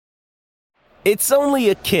It's only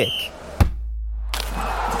a kick,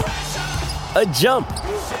 a jump,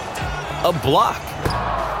 a block.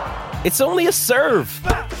 It's only a serve.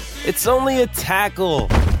 It's only a tackle,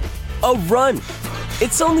 a run.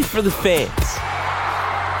 It's only for the fans.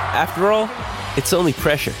 After all, it's only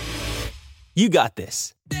pressure. You got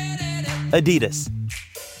this. Adidas.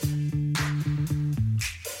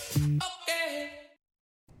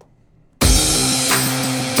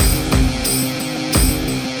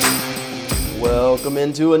 Welcome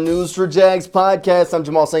into a News for Jags podcast. I'm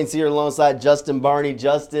Jamal St. Cyr alongside Justin Barney.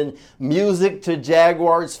 Justin, music to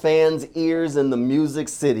Jaguars fans' ears in the Music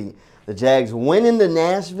City. The Jags went into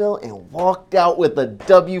Nashville and walked out with a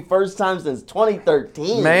W, first time since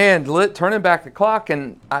 2013. Man, turning back the clock,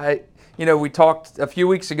 and we talked a few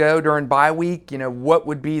weeks ago during bye week, what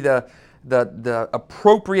would be the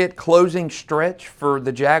appropriate closing stretch for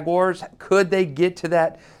the Jaguars? Could they get to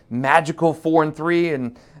that magical 4-3?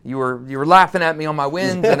 And you were laughing at me on my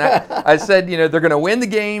wins, and I said, they're going to win the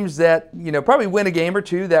games that, probably win a game or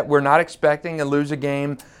two that we're not expecting and lose a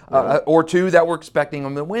game or two that we're expecting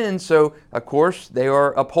them to win. So, of course, they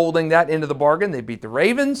are upholding that end of the bargain. They beat the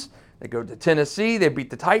Ravens. They go to Tennessee. They beat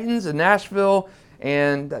the Titans in Nashville.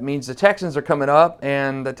 And that means the Texans are coming up,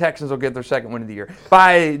 and the Texans will get their second win of the year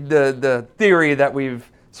by the theory that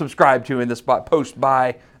we've subscribed to in this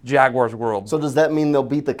post-bye Jaguars world. So does that mean they'll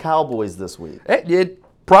beat the Cowboys this week?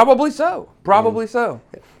 Probably so. Probably so.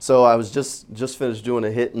 So I was just finished doing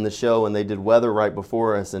a hit in the show, and they did weather right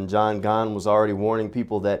before us, and John Gahn was already warning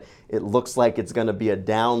people that it looks like it's going to be a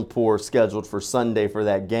downpour scheduled for Sunday for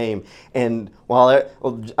that game. And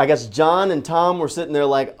I guess John and Tom were sitting there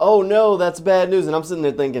like, oh no, that's bad news. And I'm sitting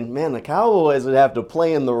there thinking, man, the Cowboys would have to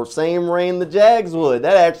play in the same rain the Jags would.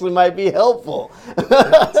 That actually might be helpful.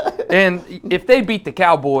 And if they beat the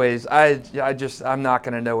Cowboys, I'm not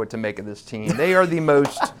going to know what to make of this team. They are the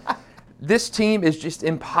most. This team is just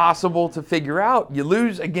impossible to figure out. You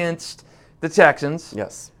lose against the Texans.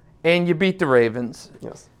 Yes. And you beat the Ravens.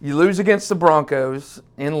 Yes. You lose against the Broncos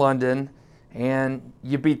in London, and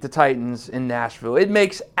you beat the Titans in Nashville. It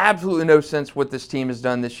makes absolutely no sense what this team has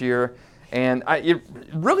done this year, and it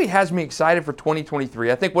really has me excited for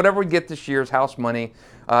 2023. I think whatever we get this year is house money.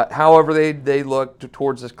 However they look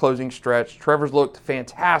towards this closing stretch. Trevor's looked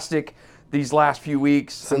fantastic these last few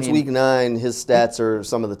weeks. Since week 9, his stats are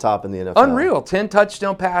some of the top in the NFL. Unreal. 10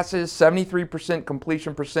 touchdown passes, 73%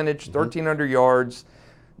 completion percentage, 1,300 yards.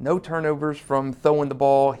 No turnovers from throwing the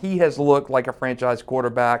ball. He has looked like a franchise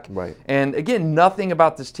quarterback. Right. And again, nothing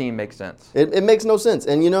about this team makes sense. It makes no sense.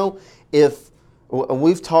 And if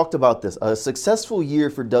we've talked about this, a successful year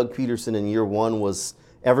for Doug Peterson in year 1 was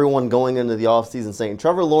everyone going into the offseason saying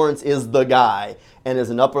Trevor Lawrence is the guy and is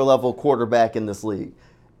an upper-level quarterback in this league.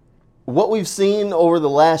 What we've seen over the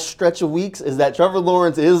last stretch of weeks is that Trevor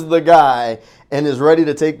Lawrence is the guy and is ready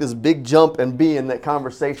to take this big jump and be in that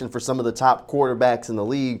conversation for some of the top quarterbacks in the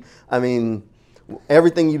league. I mean,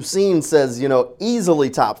 everything you've seen says, easily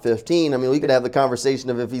top 15. I mean, we could have the conversation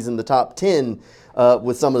of if he's in the top 10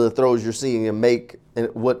 with some of the throws you're seeing him make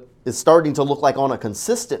and what is starting to look like on a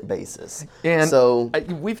consistent basis. And so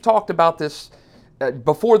we've talked about this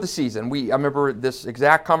before the season. I remember this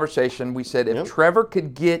exact conversation. We said if Trevor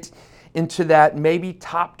could get into that maybe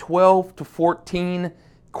top 12 to 14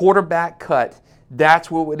 quarterback cut,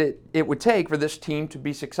 that's what it would take for this team to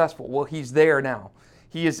be successful. Well, he's there now.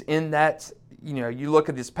 He is in that, you look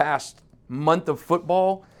at this past month of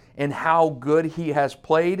football and how good he has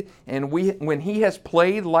played. And when he has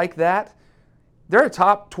played like that, they're a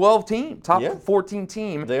top 12 team, top 14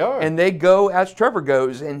 team. They are. And they go as Trevor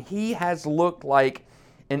goes. And he has looked like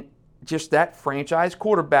just that franchise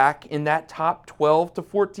quarterback in that top 12 to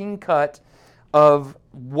 14 cut of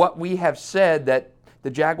what we have said that the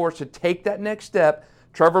Jaguars should take that next step.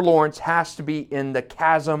 Trevor Lawrence has to be in the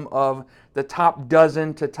chasm of the top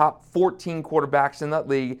dozen to top 14 quarterbacks in that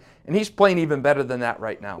league, and he's playing even better than that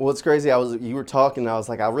right now. Well, it's crazy. You were talking, and I was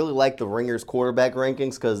like, I really like the Ringers quarterback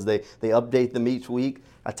rankings because they update them each week.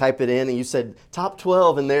 I type it in, and you said top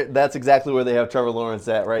 12, and that's exactly where they have Trevor Lawrence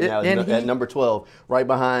at right now, at number 12, right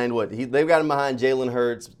behind they've got him behind Jalen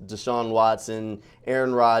Hurts, Deshaun Watson,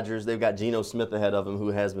 Aaron Rodgers. They've got Geno Smith ahead of him, who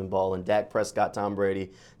has been balling, Dak Prescott, Tom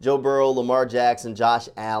Brady, Joe Burrow, Lamar Jackson, Josh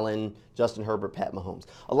Allen, Justin Herbert, Pat Mahomes.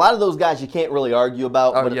 A lot of those guys you can't really argue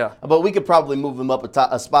about, but we could probably move him up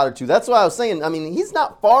a spot or two. That's why I was saying, I mean, he's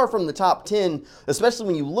not far from the top 10, especially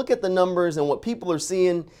when you look at the numbers and what people are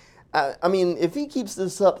seeing. I mean, if he keeps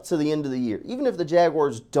this up to the end of the year, even if the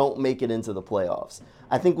Jaguars don't make it into the playoffs,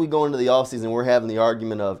 I think we go into the offseason, we're having the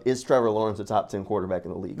argument of, is Trevor Lawrence a top 10 quarterback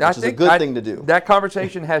in the league? Which is a good thing to do. That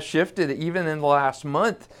conversation has shifted even in the last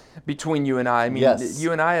month between you and I. I mean,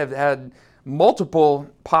 you and I have had multiple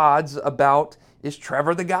pods about, is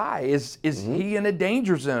Trevor the guy? Is he in a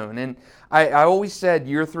danger zone? And I always said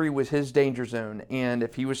year 3 was his danger zone. And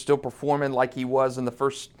if he was still performing like he was in the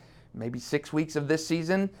first maybe 6 weeks of this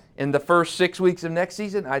season, in the first 6 weeks of next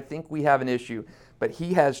season, I think we have an issue. But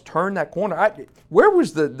he has turned that corner. Where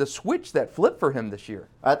was the switch that flipped for him this year?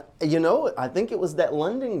 I think it was that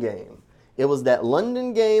London game. It was that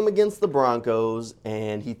London game against the Broncos,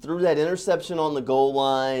 and he threw that interception on the goal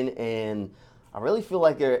line, and I really feel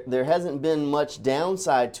like there hasn't been much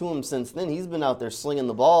downside to him since then. He's been out there slinging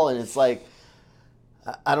the ball, and it's like,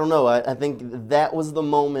 I don't know. I think that was the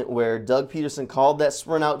moment where Doug Peterson called that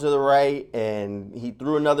sprint out to the right, and he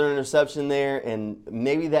threw another interception there, and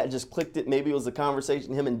maybe that just clicked it. Maybe it was a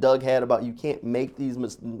conversation him and Doug had about you can't make these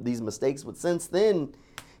mistakes. But since then,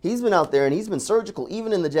 he's been out there, and he's been surgical.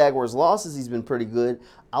 Even in the Jaguars' losses, he's been pretty good.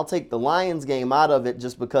 I'll take the Lions game out of it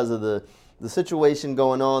just because of the situation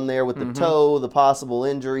going on there with the toe, the possible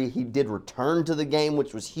injury. He did return to the game,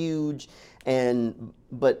 which was huge.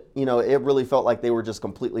 But it really felt like they were just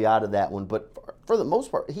completely out of that one. But for the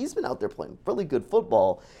most part, he's been out there playing really good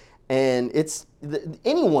football, and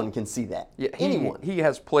anyone can see that. Yeah, anyone. He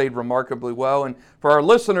has played remarkably well. And for our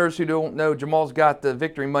listeners who don't know, Jamal's got the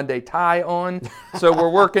Victory Monday tie on, so we're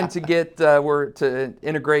working to get to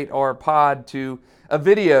integrate our pod to a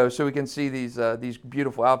video so we can see these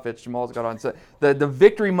beautiful outfits Jamal's got on. So the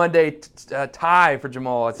Victory Monday tie for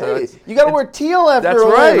Jamal. You got to wear teal after a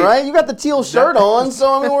win, right? You got the teal shirt on,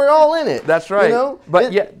 so I mean we're all in it. That's right.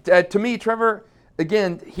 But to me, Trevor,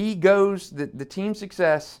 again, he goes. The team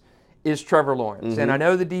success is Trevor Lawrence, and I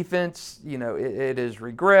know the defense. It has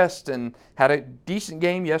regressed and had a decent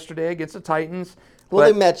game yesterday against the Titans. Well,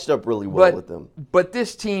 they matched up really well with them. But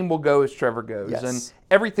this team will go as Trevor goes. Yes. And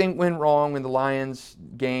everything went wrong in the Lions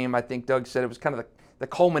game. I think Doug said it was kind of the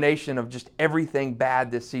culmination of just everything bad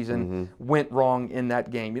this season went wrong in that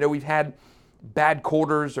game. We've had bad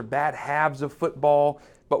quarters or bad halves of football,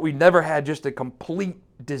 but we've never had just a complete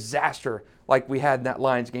disaster like we had in that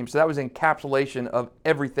Lions game. So that was encapsulation of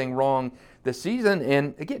everything wrong this season.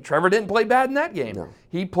 And again, Trevor didn't play bad in that game. No.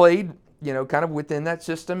 He played kind of within that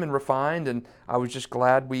system and refined, and I was just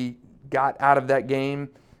glad we got out of that game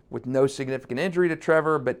with no significant injury to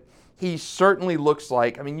Trevor, but he certainly looks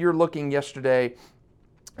like, you're looking yesterday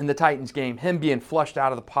in the Titans game, him being flushed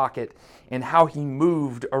out of the pocket and how he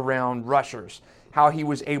moved around rushers, how he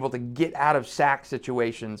was able to get out of sack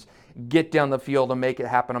situations, get down the field and make it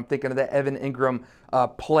happen. I'm thinking of that Evan Ingram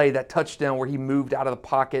play, that touchdown where he moved out of the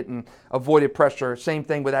pocket and avoided pressure. Same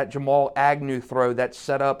thing with that Jamal Agnew throw that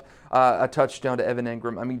set up a touchdown to Evan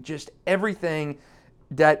Ingram. Just everything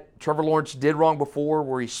that Trevor Lawrence did wrong before,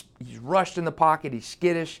 where he's rushed in the pocket, he's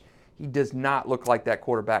skittish. He does not look like that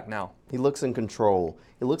quarterback now. He looks in control.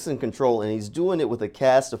 And he's doing it with a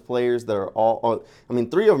cast of players that are all. 3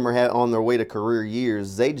 of them are on their way to career years.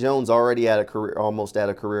 Zay Jones already almost at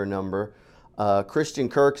a career number. Christian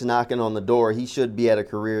Kirk's knocking on the door. He should be at a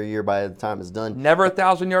career year by the time it's done. Never a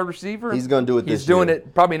 1,000-yard receiver. He's going to do it this year. He's doing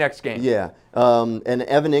it probably next game. Yeah. And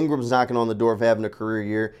Evan Ingram's knocking on the door of having a career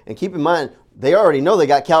year. And keep in mind, they already know they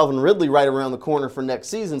got Calvin Ridley right around the corner for next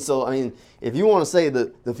season. So, if you want to say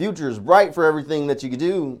that the future is bright for everything that you could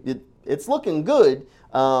do, it's looking good.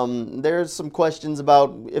 There's some questions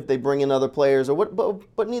about if they bring in other players or what,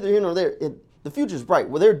 but neither here nor there. The future's bright.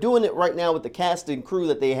 Well, they're doing it right now with the cast and crew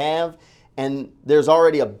that they have, and there's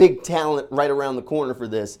already a big talent right around the corner for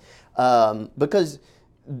this. Because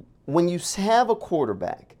when you have a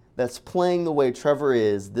quarterback that's playing the way Trevor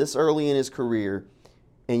is this early in his career,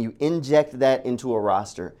 and you inject that into a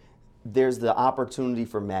roster, there's the opportunity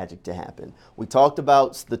for magic to happen. We talked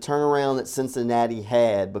about the turnaround that Cincinnati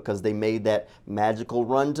had because they made that magical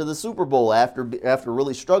run to the Super Bowl after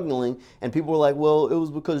really struggling, and people were like, well, it was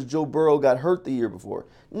because Joe Burrow got hurt the year before.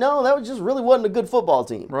 No, that just really wasn't a good football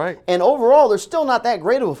team. Right. And overall, they're still not that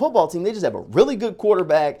great of a football team. They just have a really good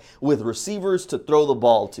quarterback with receivers to throw the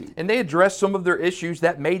ball to. And they addressed some of their issues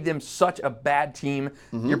that made them such a bad team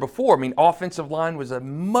year before. Offensive line was a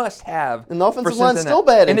must-have. And the offensive line's still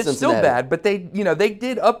bad in Cincinnati. And it's still bad, but they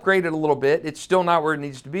did upgrade it a little bit. It's still not where it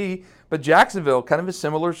needs to be. But Jacksonville, kind of a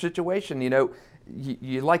similar situation.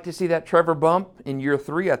 You like to see that Trevor bump in year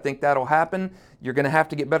 3. I think that'll happen. You're going to have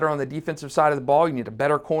to get better on the defensive side of the ball. You need a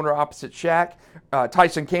better corner opposite Shaq.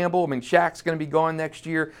 Tyson Campbell, Shaq's going to be gone next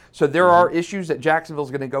year. So there are issues that Jacksonville's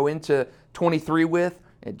going to go into 23 with.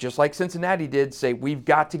 And just like Cincinnati did, say we've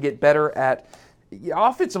got to get better at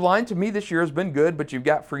offensive line. To me this year has been good, but you've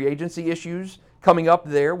got free agency issues coming up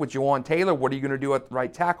there with Jawan Taylor. What are you going to do at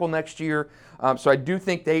right tackle next year? So I do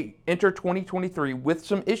think they enter 2023 with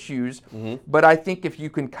some issues, but I think if you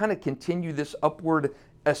can kind of continue this upward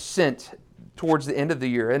ascent towards the end of the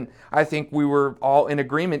year. And I think we were all in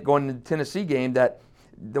agreement going into the Tennessee game that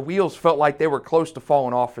the wheels felt like they were close to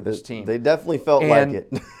falling off for this team. They definitely felt like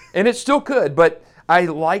it. And it still could, but I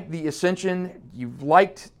like the ascension.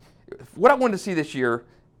 What I wanted to see this year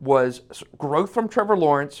was growth from Trevor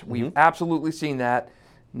Lawrence. We've absolutely seen that.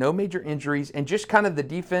 No major injuries, and just kind of the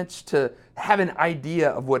defense to have an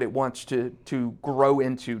idea of what it wants to grow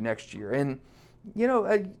into next year. And,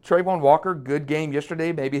 Trayvon Walker, good game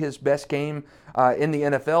yesterday, maybe his best game in the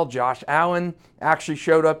NFL. Josh Allen actually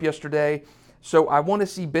showed up yesterday. So I want to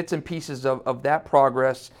see bits and pieces of that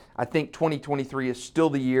progress. I think 2023 is still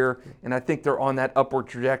the year, and I think they're on that upward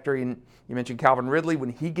trajectory. And you mentioned Calvin Ridley. When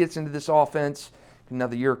he gets into this offense,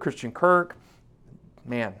 another year of Christian Kirk,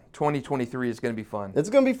 man, 2023 is going to be fun. It's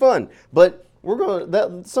going to be fun, but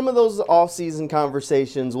some of those off-season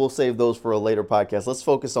conversations, we'll save those for a later podcast. Let's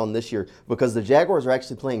focus on this year because the Jaguars are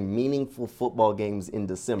actually playing meaningful football games in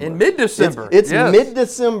December. In mid-December. It's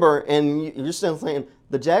mid-December, and you're still saying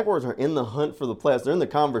the Jaguars are in the hunt for the playoffs. They're in the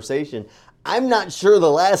conversation. I'm not sure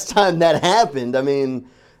the last time that happened. I mean,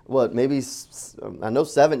 maybe, I know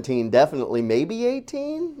 17, definitely, maybe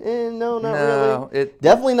 18? No, not really.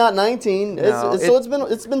 Definitely not 19.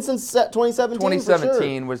 It's been since 2017.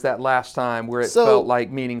 2017 was that last time where it felt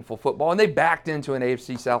like meaningful football, and they backed into an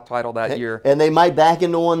AFC South title that year. And they might back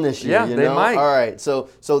into one this year. Yeah, they might. All right, so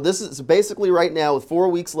this is basically right now with 4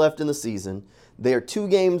 weeks left in the season. They are 2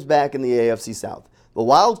 games back in the AFC South. The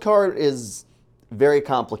wild card is very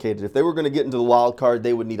complicated. If they were going to get into the wild card,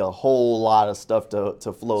 they would need a whole lot of stuff to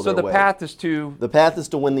flow their way. So the path is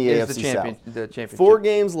to win the AFC South. The championship. 4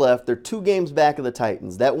 games left. They're 2 games back of the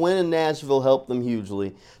Titans. That win in Nashville helped them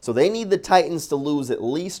hugely. So they need the Titans to lose at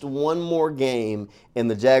least one more game, and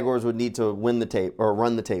the Jaguars would need to run the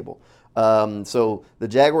table. So the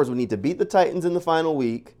Jaguars would need to beat the Titans in the final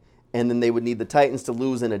week, and then they would need the Titans to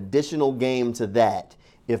lose an additional game to that.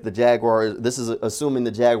 If the Jaguars, this is assuming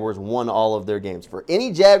the Jaguars won all of their games. For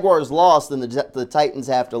any Jaguars loss, then the Titans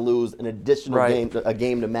have to lose an additional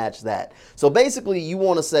game to match that. So basically, you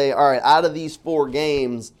want to say, all right, out of these 4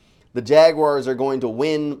 games, the Jaguars are going to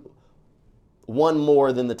win one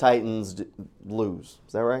more than the Titans lose.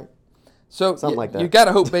 Is that right? So something like that. You got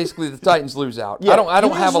to hope basically the Titans lose out. Yeah, I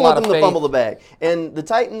don't have a lot of faith. You just want them to fumble the bag. And the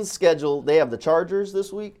Titans' schedule, they have the Chargers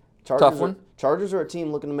this week. Tough one. Chargers are a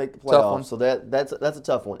team looking to make the playoffs, so that's a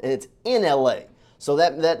tough one, and it's in LA, so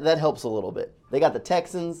that helps a little bit. They got the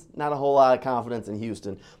Texans, not a whole lot of confidence in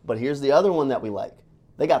Houston, but here's the other one that we like.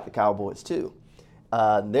 They got the Cowboys too.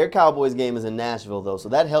 Their Cowboys game is in Nashville though, so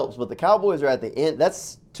that helps. But the Cowboys are at the end.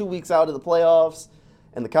 That's 2 weeks out of the playoffs,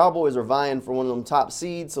 and the Cowboys are vying for one of them top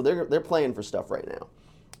seeds, so they're playing for stuff right now.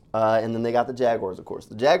 And then they got the Jaguars, of course.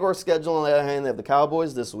 The Jaguars' schedule, on the other hand, they have the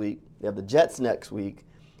Cowboys this week. They have the Jets next week.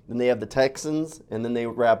 Then they have the Texans, and then they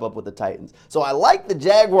wrap up with the Titans. So I like the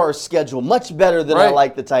Jaguars' schedule much better than I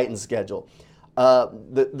like the Titans' schedule.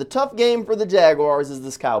 The tough game for the Jaguars is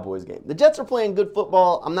this Cowboys game. The Jets are playing good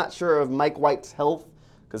football. I'm not sure of Mike White's health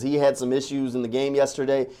because he had some issues in the game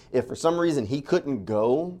yesterday. If for some reason he couldn't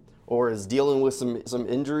go or is dealing with some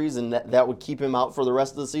injuries and that would keep him out for the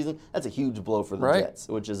rest of the season, that's a huge blow for the Jets,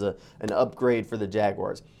 which is an upgrade for the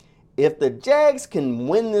Jaguars. If the Jags can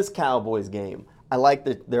win this Cowboys game, I like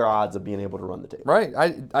their odds of being able to run the table. Right.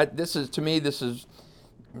 This is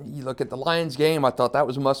you look at the Lions game, I thought that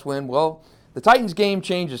was a must win. Well, the Titans game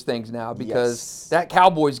changes things now because that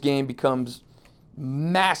Cowboys game becomes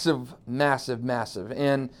massive, massive, massive.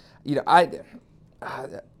 And,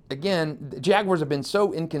 again, the Jaguars have been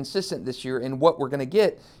so inconsistent this year in what we're going to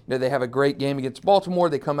get. They have a great game against Baltimore.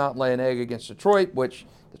 They come out and lay an egg against Detroit, which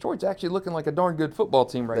Detroit's actually looking like a darn good football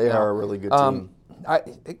team right now. They are a really good team.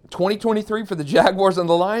 2023 for the Jaguars and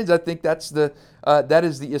the Lions, I think that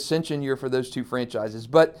is the ascension year for those two franchises.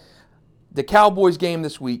 But the Cowboys game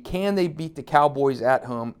this week, can they beat the Cowboys at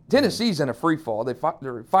home? Tennessee's in a free fall. They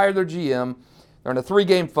fired their GM. They're in a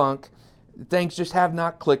 3-game funk. Things just have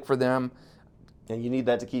not clicked for them. And you need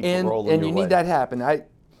that to keep rolling. And you need that to happen. All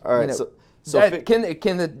right.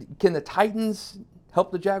 Can the Titans help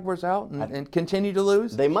the Jaguars out and continue to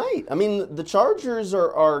lose? They might. I mean, the Chargers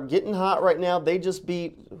are getting hot right now. They just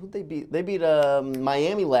beat They beat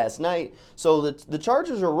Miami last night. So the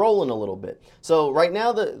Chargers are rolling a little bit. So right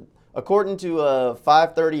now, according to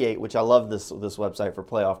 538, which I love this website for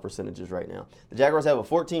playoff percentages right now, the Jaguars have a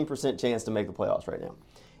 14% chance to make the playoffs right now.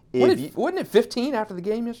 Wasn't it 15 after the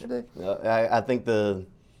game yesterday? I think the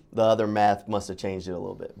other math must have changed it a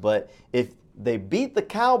little bit. But if they beat the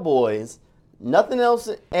Cowboys, nothing else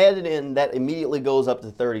added in, that immediately goes up to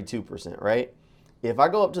 32%, right? If I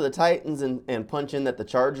go up to the Titans and punch in that the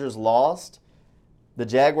Chargers lost, the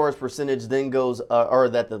Jaguars' percentage then goes, or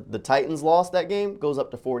that the Titans lost that game, goes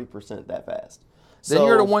up to 40% that fast. Then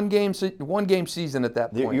you're in a one-game season at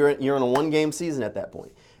that point. You're in a one-game season at that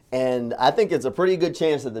point. And I think it's a pretty good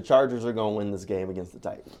chance that the Chargers are going to win this game against the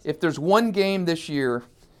Titans. If there's one game this year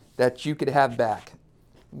that you could have back,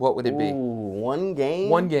 what would it be? One game?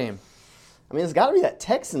 One game. I mean, it's got to be that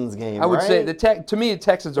Texans game, I would right? say, to me,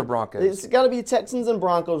 Texans or Broncos. It's got to be Texans and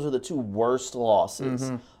Broncos are the two worst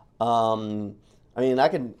losses. I mean,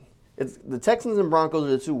 the Texans and Broncos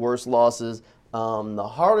are the two worst losses. The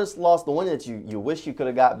hardest loss, the one that you wish you could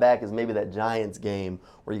have got back, is maybe that Giants game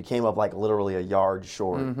where you came up like literally a yard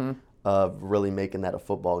short of really making that a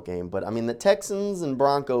football game. But, I mean, the Texans and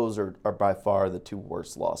Broncos are by far the two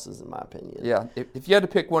worst losses, in my opinion. Yeah. If you had to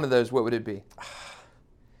pick one of those, what would it be?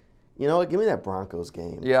 You know what? Give me that Broncos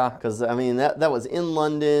game. Yeah. Because, I mean, that was in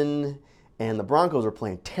London, and the Broncos are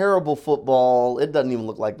playing terrible football. It doesn't even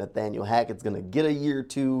look like Nathaniel Hackett's going to get a year or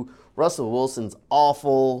two. Russell Wilson's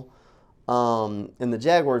awful. And the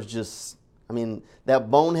Jaguars just, I mean, that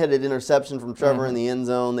boneheaded interception from Trevor in the end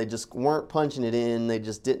zone, they just weren't punching it in. They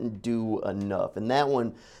just didn't do enough. And that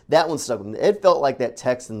one stuck with me. It felt like that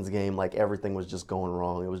Texans game, like everything was just going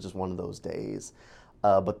wrong. It was just one of those days.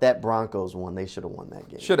 But that Broncos one, they should have won that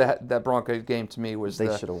game. That Broncos game to me was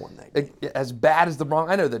they should have won that game. As bad as the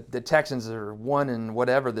Broncos. I know that the Texans are 1 and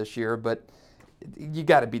whatever this year, but you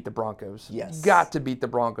got to beat the Broncos. Yes. You got to beat the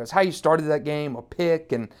Broncos. How you started that game, a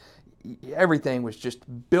pick, and everything was just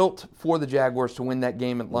built for the Jaguars to win that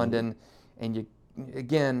game at London. And you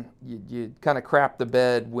kind of crap the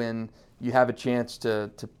bed when you have a chance to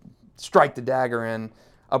strike the dagger in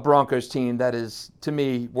a Broncos team that is, to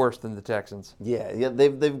me, worse than the Texans. Yeah,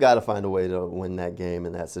 they've got to find a way to win that game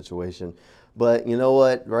in that situation. But you know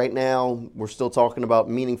what? Right now, we're still talking about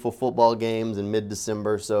meaningful football games in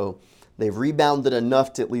mid-December, so they've rebounded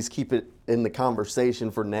enough to at least keep it in the conversation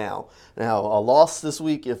for now. Now, a loss this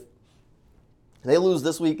week, if they lose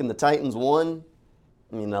this week and the Titans won,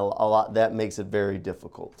 I mean, a lot that makes it very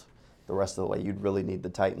difficult. The rest of the way, you'd really need the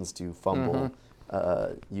Titans to fumble.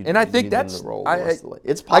 And I think that's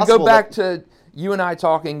it's possible. I go back to you and I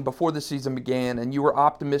talking before the season began, and you were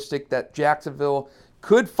optimistic that Jacksonville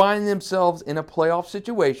could find themselves in a playoff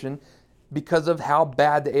situation because of how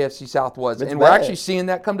bad the AFC South was. And we're actually seeing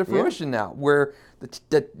that come to fruition now, where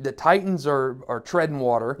the Titans are treading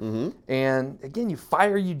water. And again, you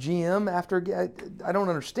fire your GM after. I don't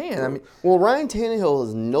understand. I mean, well, Ryan Tannehill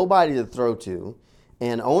has nobody to throw to.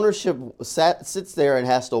 And ownership sits there and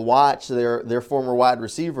has to watch their former wide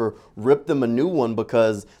receiver rip them a new one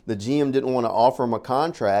because the GM didn't want to offer him a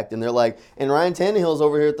contract. And they're like, and Ryan Tannehill's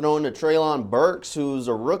over here throwing to Treylon Burks, who's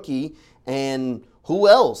a rookie, and who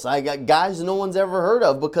else? I got guys no one's ever heard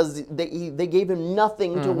of because they gave him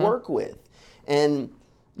nothing to work with. And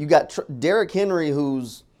you got Derrick Henry,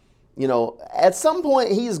 who's, you know, at some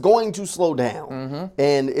point he's going to slow down.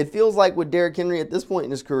 And it feels like with Derrick Henry at this point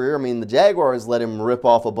in his career, I mean, the Jaguars let him rip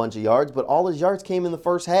off a bunch of yards, but all his yards came in the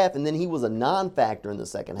first half, and then he was a non-factor in the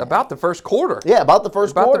second half. About the first quarter. Yeah, about the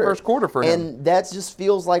first quarter. About the first quarter for him. And that just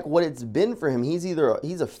feels like what it's been for him. He's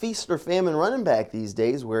a feast or famine running back these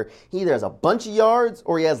days where he either has a bunch of yards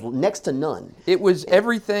or he has next to none. It was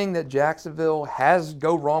everything that Jacksonville has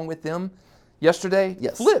go wrong with them yesterday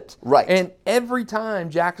flipped. Right. And every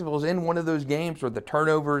time Jacksonville's in one of those games where the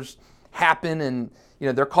turnovers happen and, you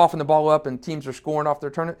know, they're coughing the ball up and teams are scoring off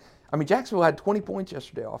their turnover. I mean, Jacksonville had 20 points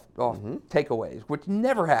yesterday off takeaways, which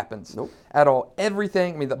never happens at all.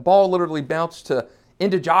 Everything, I mean, the ball literally bounced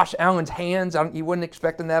into Josh Allen's hands. You wasn't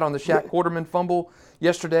expecting that on the Shaq Quarterman fumble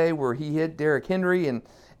yesterday where he hit Derrick Henry, and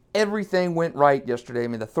everything went right yesterday. I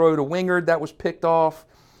mean, the throw to Wingard, that was picked off.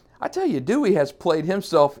 I tell you, Dewey has played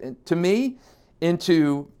himself, to me,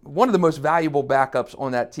 into one of the most valuable backups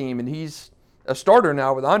on that team, and he's a starter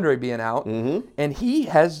now with Andre being out, and he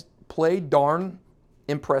has played darn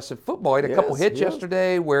impressive football. He had a couple hits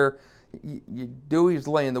yesterday where Dewey's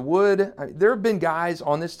laying the wood. I mean, there have been guys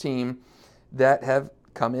on this team that have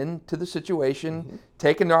come into the situation,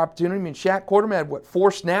 taken their opportunity. I mean, Shaq Quarterman had,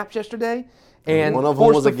 4 snaps yesterday? And one of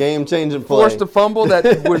them was a game-changing play. Forced a fumble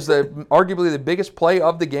that was arguably the biggest play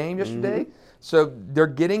of the game yesterday. So they're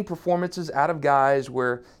getting performances out of guys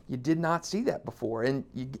where you did not see that before. And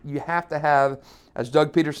you have to have, as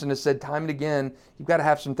Doug Peterson has said time and again, you've got to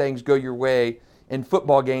have some things go your way in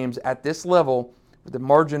football games at this level. The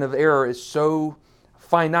margin of error is so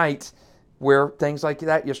finite where things like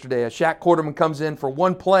that yesterday. A Shaq Quarterman comes in for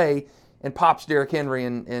one play and pops Derrick Henry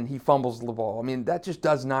and he fumbles the ball. I mean, that just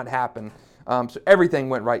does not happen. So everything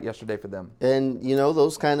went right yesterday for them. And, you know,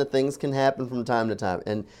 those kind of things can happen from time to time.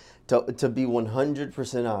 And To be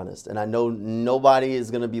 100% honest, and I know nobody is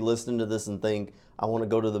going to be listening to this and think, I want to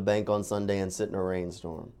go to the bank on Sunday and sit in a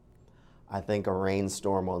rainstorm. I think a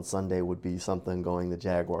rainstorm on Sunday would be something going the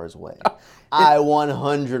Jaguars' way. I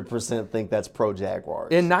 100% think that's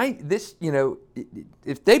pro-Jaguars. And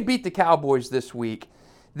if they beat the Cowboys this week,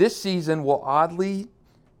 this season will oddly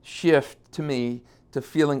shift to me to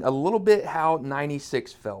feeling a little bit how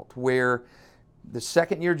 96 felt, where the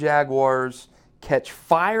second-year Jaguars catch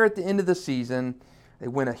fire at the end of the season. They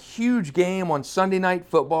win a huge game on Sunday Night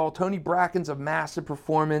Football. Tony Bracken's a massive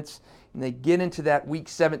performance. And they get into that Week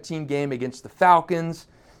 17 game against the Falcons.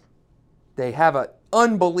 They have an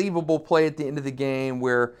unbelievable play at the end of the game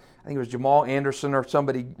where I think it was Jamal Anderson or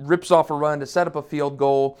somebody rips off a run to set up a field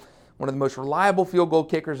goal. One of the most reliable field goal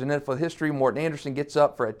kickers in NFL history, Morton Anderson, gets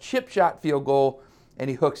up for a chip shot field goal, and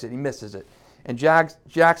he hooks it. He misses it. And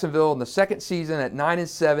Jacksonville in the second season at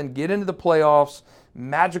 9-7 get into the playoffs,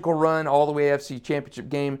 magical run all the way AFC Championship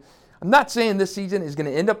game. I'm not saying this season is going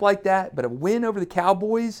to end up like that, but a win over the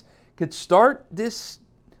Cowboys could start this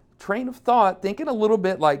train of thought, thinking a little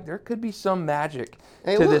bit like there could be some magic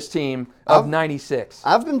to this team of 96.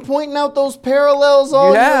 I've been pointing out those parallels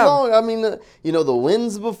all year long. I mean, the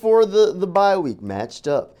wins before the bye week matched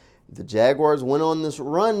up. The Jaguars went on this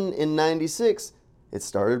run in 96. It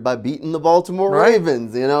started by beating the Baltimore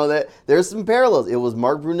Ravens. There's some parallels. It was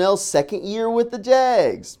Mark Brunell's second year with the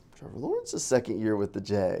Jags. Trevor Lawrence's second year with the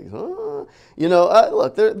Jags.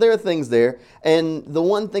 Look, there are things there. And the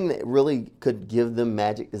one thing that really could give them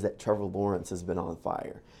magic is that Trevor Lawrence has been on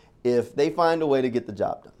fire. If they find a way to get the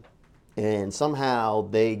job done and somehow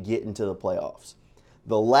they get into the playoffs,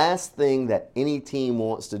 the last thing that any team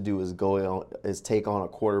wants to do is take on a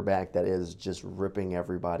quarterback that is just ripping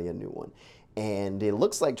everybody a new one. And it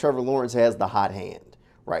looks like Trevor Lawrence has the hot hand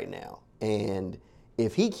right now. And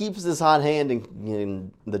if he keeps this hot hand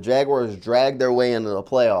and the Jaguars drag their way into the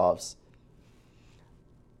playoffs,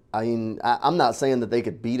 I mean, I'm not saying that they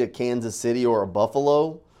could beat a Kansas City or a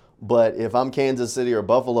Buffalo, but if I'm Kansas City or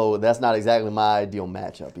Buffalo, that's not exactly my ideal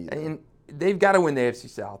matchup either. And they've got to win the AFC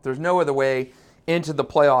South. There's no other way into the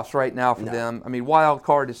playoffs right now for them. I mean, wild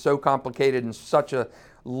card is so complicated and such a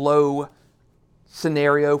low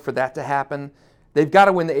scenario for that to happen. They've got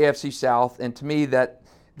to win the AFC South, and to me that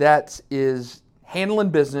is handling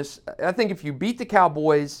business. I think if you beat the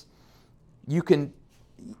Cowboys, you can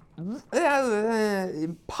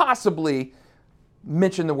possibly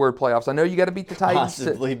mention the word playoffs. I know you got to beat the Titans.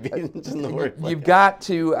 Possibly mention the word playoffs. You've got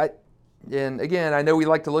to, and again, I know we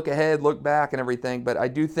like to look ahead, look back and everything, but I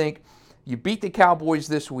do think you beat the Cowboys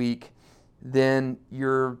this week, then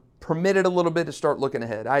you're permitted a little bit to start looking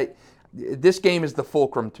ahead. This game is the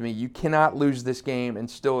fulcrum to me. You cannot lose this game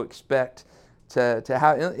and still expect to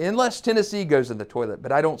have, unless Tennessee goes in the toilet.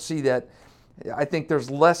 But I don't see that. I think there's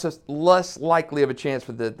less likely of a chance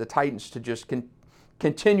for the Titans to just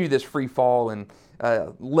continue this free fall and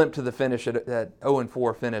limp to the finish at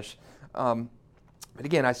 0-4 finish. But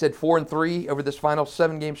again, I said 4-3 over this final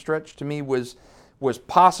 7-game stretch to me was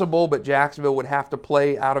possible, but Jacksonville would have to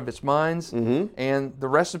play out of its minds, and the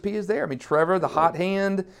recipe is there. I mean, Trevor, the hot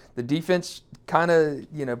hand, the defense kind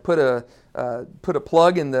of put a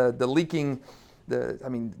plug in the leaking.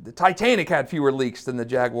 The Titanic had fewer leaks than the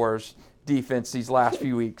Jaguars defense these last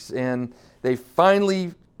few weeks, and they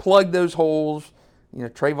finally plugged those holes.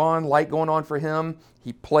 Trayvon, light going on for him.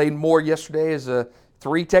 He played more yesterday as a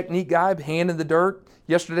 3 technique guy, hand in the dirt.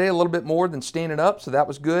 Yesterday a little bit more than standing up, so that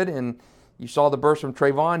was good. And you saw the burst from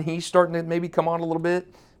Trayvon. He's starting to maybe come on a little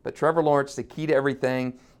bit. But Trevor Lawrence, the key to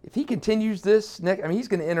everything. If he continues this, he's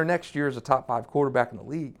going to enter next year as a top 5 quarterback in the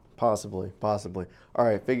league. Possibly. All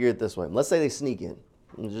right, figure it this way. Let's say they sneak in,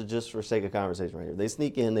 just for sake of conversation right here. They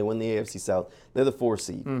sneak in, they win the AFC South. They're the 4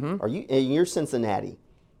 seed. You're Cincinnati.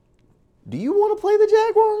 Do you want to play the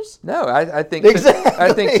Jaguars? No, I think exactly.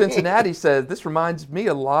 I think Cincinnati says this reminds me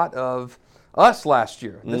a lot of us last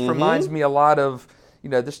year. This reminds me a lot of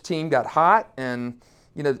this team got hot, and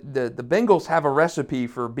the Bengals have a recipe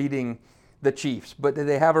for beating the Chiefs, but do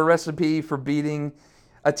they have a recipe for beating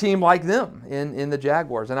a team like them in the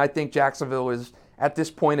Jaguars? And I think Jacksonville is, at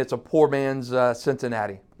this point, it's a poor man's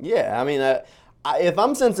Cincinnati. Yeah, I mean, if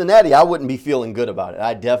I'm Cincinnati, I wouldn't be feeling good about it.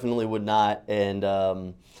 I definitely would not, and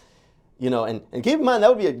and keep in mind that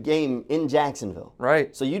would be a game in Jacksonville.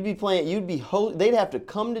 Right. So you'd be playing, they'd have to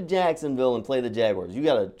come to Jacksonville and play the Jaguars. You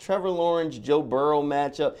got a Trevor Lawrence, Joe Burrow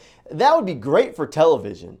matchup. That would be great for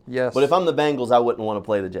television. Yes. But if I'm the Bengals, I wouldn't want to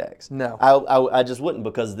play the Jags. No. I just wouldn't,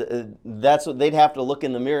 because that's what they'd have to look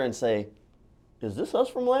in the mirror and say, is this us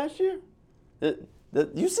from last year?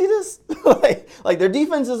 You see this? like their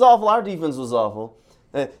defense is awful. Our defense was awful.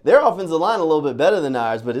 Their offensive line a little bit better than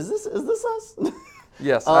ours, but is this us?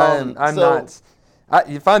 Yes, I'm not.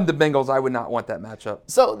 If I'm the Bengals, I would not want that matchup.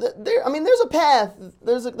 So there's a path.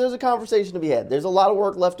 There's a conversation to be had. There's a lot of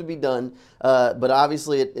work left to be done, but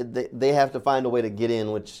obviously they have to find a way to get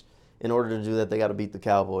in. Which, in order to do that, they got to beat the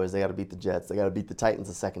Cowboys. They got to beat the Jets. They got to beat the Titans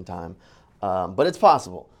a second time. But it's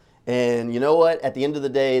possible. And you know what? At the end of the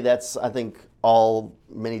day, that's, I think, all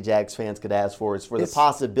many Jags fans could ask for is for the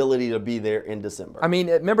possibility to be there in December. I mean,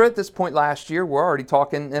 remember at this point last year, we're already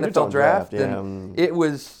talking NFL draft. Yeah. And it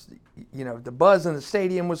was, the buzz in the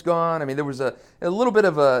stadium was gone. I mean, there was a little bit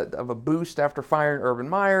of a boost after firing Urban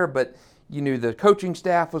Meyer, but you knew the coaching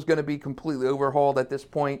staff was going to be completely overhauled at this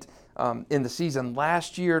point. In the season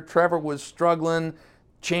last year, Trevor was struggling,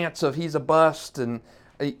 chance of he's a bust, and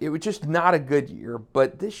it was just not a good year.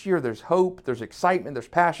 But this year there's hope, there's excitement, there's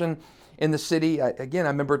passion in the city. I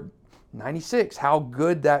remember 96, how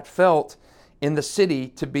good that felt in the city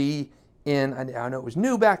to be in. I know it was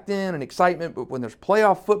new back then and excitement, but when there's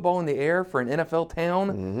playoff football in the air for an NFL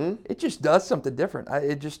town, it just does something different.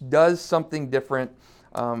 It just does something different.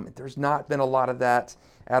 There's not been a lot of that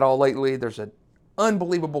at all lately. There's an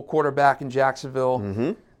unbelievable quarterback in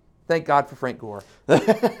Jacksonville. Thank God for Frank Gore.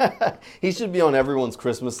 He should be on everyone's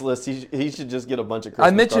Christmas list. He should just get a bunch of Christmas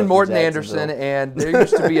I mentioned cards Morten from Anderson, and there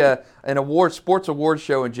used to be an sports award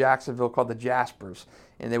show in Jacksonville called the Jaspers.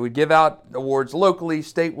 And they would give out awards locally,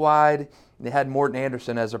 statewide. And they had Morten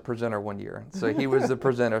Anderson as a presenter one year. So he was the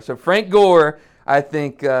presenter. So Frank Gore, I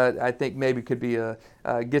think maybe could be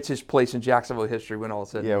gets his place in Jacksonville history when all is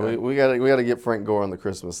said and done. Yeah, we gotta get Frank Gore on the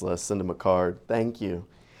Christmas list. Send him a card. Thank you.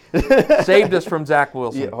 Saved us from Zach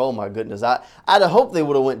Wilson. Yeah, oh my goodness. I'd have hoped they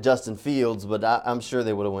would have went Justin Fields, but I'm sure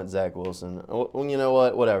they would have went Zach Wilson. Well, you know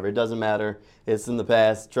what? Whatever. It doesn't matter. It's in the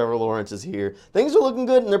past. Trevor Lawrence is here. Things are looking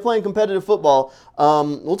good, and they're playing competitive football.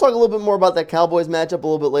 We'll talk a little bit more about that Cowboys matchup a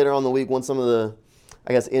little bit later on in the week once some of the,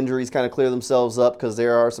 injuries kind of clear themselves up, because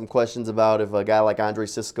there are some questions about if a guy like Andre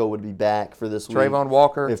Cisco would be back for this week. Trayvon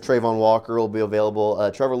Walker. If Trayvon Walker will be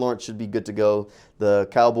available. Trevor Lawrence should be good to go. The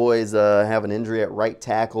Cowboys have an injury at right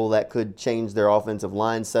tackle that could change their offensive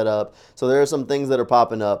line setup. So there are some things that are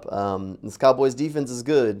popping up. This Cowboys defense is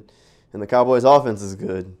good, and the Cowboys offense is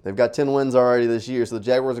good. They've got 10 wins already this year, so the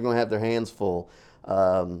Jaguars are going to have their hands full.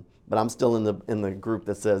 But I'm still in the group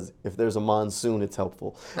that says if there's a monsoon, it's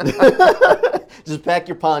helpful. Just pack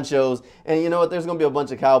your ponchos. And you know what? There's going to be a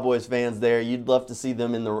bunch of Cowboys fans there. You'd love to see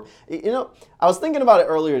them in the... I was thinking about it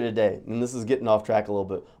earlier today, and this is getting off track a little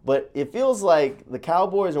bit, but it feels like the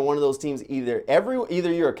Cowboys are one of those teams either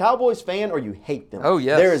you're a Cowboys fan or you hate them. Oh,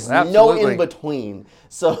 yes. There is no in between.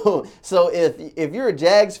 So if you're a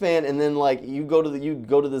Jags fan and then you go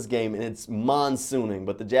to this game and it's monsooning,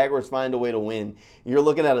 but the Jaguars find a way to win, you're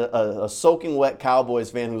looking at a soaking wet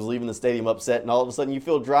Cowboys fan who's leaving the stadium upset, and all of a sudden you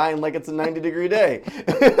feel dry and like it's a 90-degree day.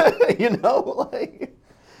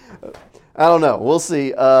 I don't know. We'll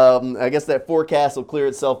see. I guess that forecast will clear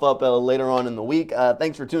itself up later on in the week.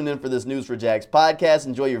 Thanks for tuning in for this News for Jags podcast.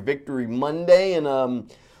 Enjoy your Victory Monday, and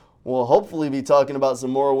we'll hopefully be talking about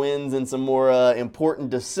some more wins and some more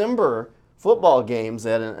important December football games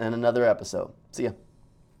in another episode. See ya.